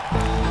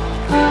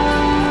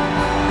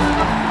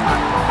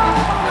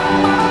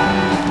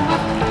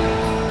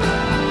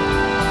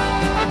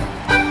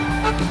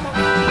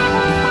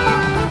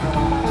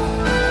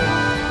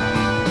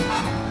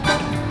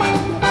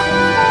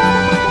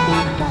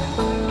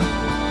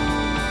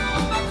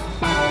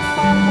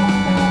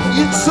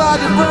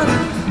inside you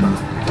burning,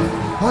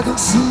 I can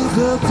see you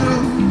go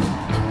through.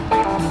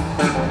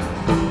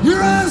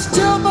 Your eyes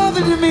tell more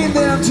than you mean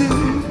them to.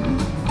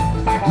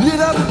 Lit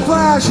up and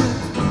flashing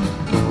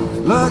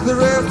like the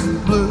red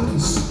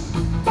blues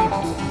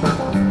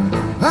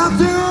out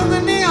there on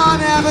the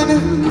neon avenue.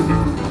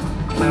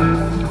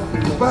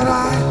 But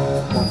I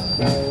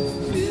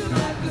feel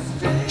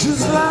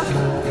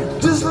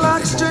just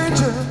like a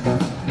stranger.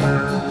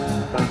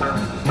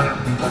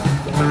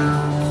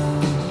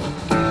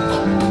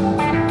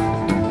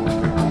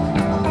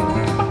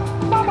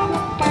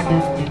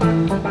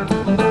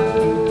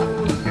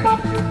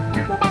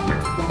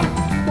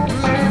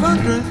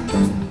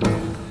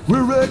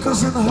 We're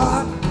reckless in the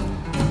heart.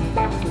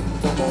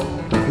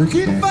 We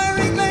keep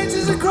firing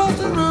glances across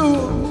the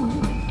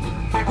room,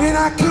 and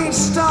I can't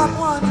stop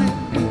wondering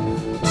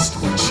just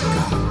what you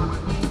got.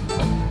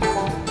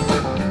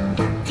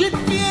 Get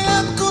me,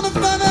 I'm gonna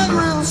find out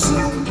real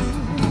soon.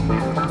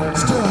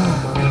 Still,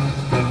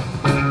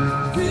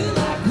 feel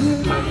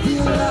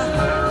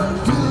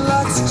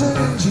like a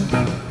stranger.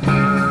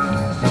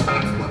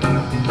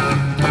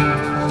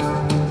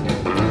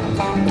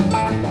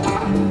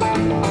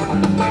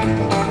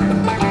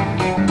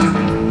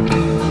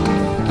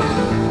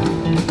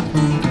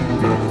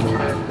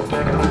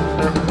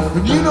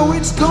 You know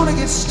it's gonna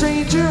get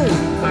stranger.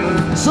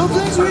 Some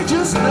things we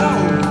just know.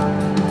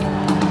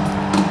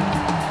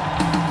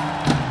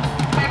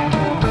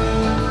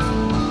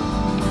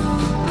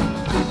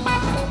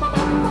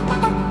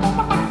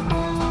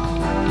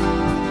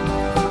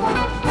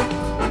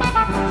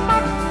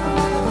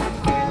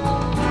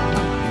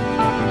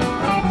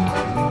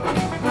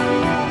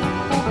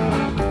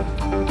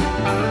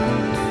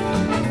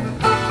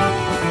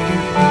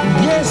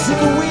 Yes, and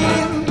the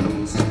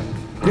winds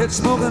get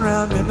smoking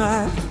around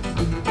midnight.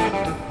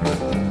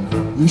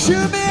 You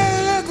shoot me a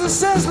look that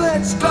says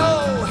let's go.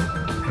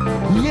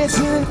 Yes,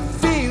 it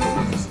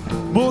feels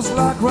most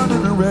like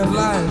running a red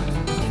light.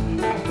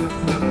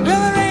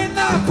 There ain't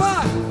no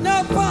point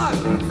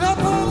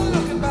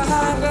looking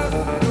behind us.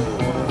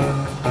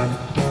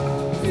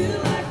 Feel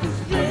like a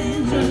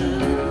stranger.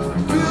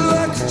 Feel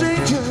like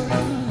strangers.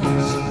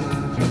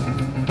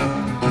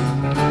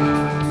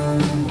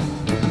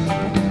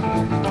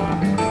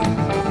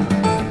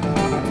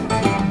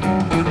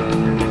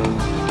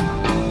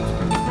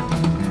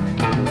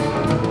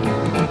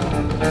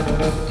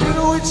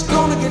 It's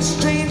gonna get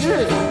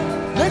stranger.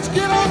 Let's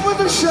get on with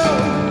the show.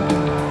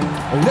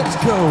 Let's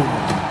go.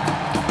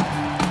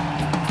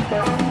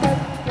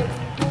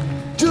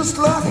 Just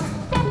like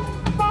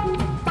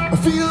I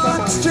feel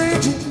like a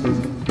stranger.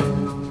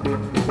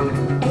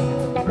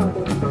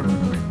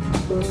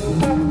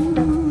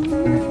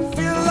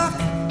 Feel like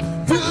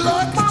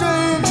a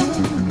stranger.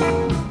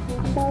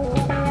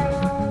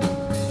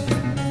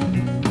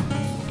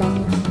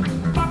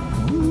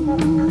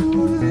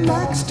 Ooh,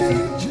 like a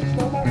stranger.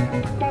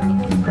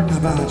 How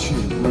about you?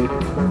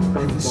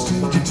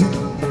 Stranger too.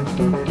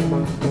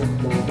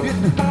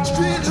 Getting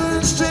stranger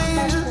and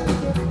stranger,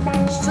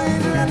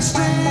 stranger and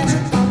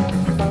stranger,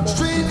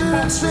 stranger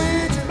and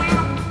stranger.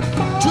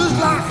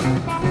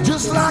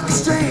 Just like a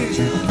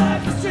stranger.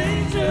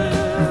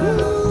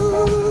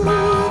 Ooh,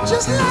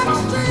 just like a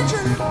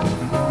stranger.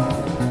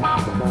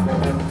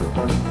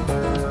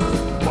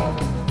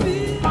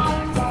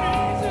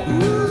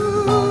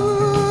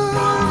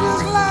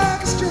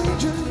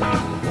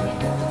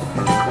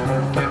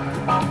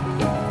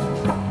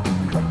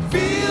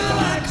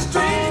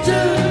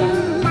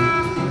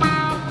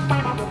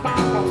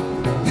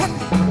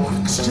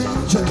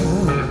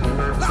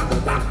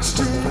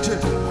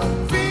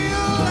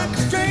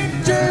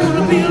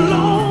 Be a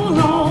long,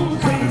 long,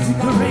 crazy,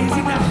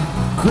 crazy night.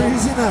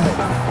 Crazy night.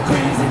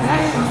 Crazy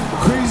night.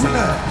 Crazy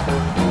night.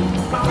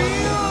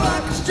 Feel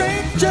like a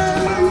stranger.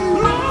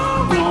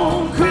 Long,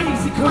 long,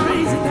 crazy,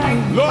 crazy night.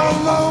 Long,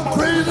 long,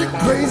 crazy,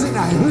 crazy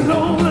night.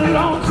 Long,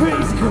 long,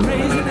 crazy,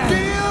 crazy night.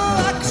 Feel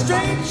like a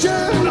stranger.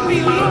 Be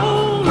a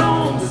long,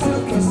 long,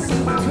 silky, silky,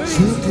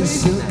 crazy, silky,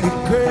 silky,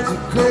 crazy,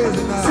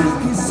 crazy night.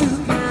 Silky, silky.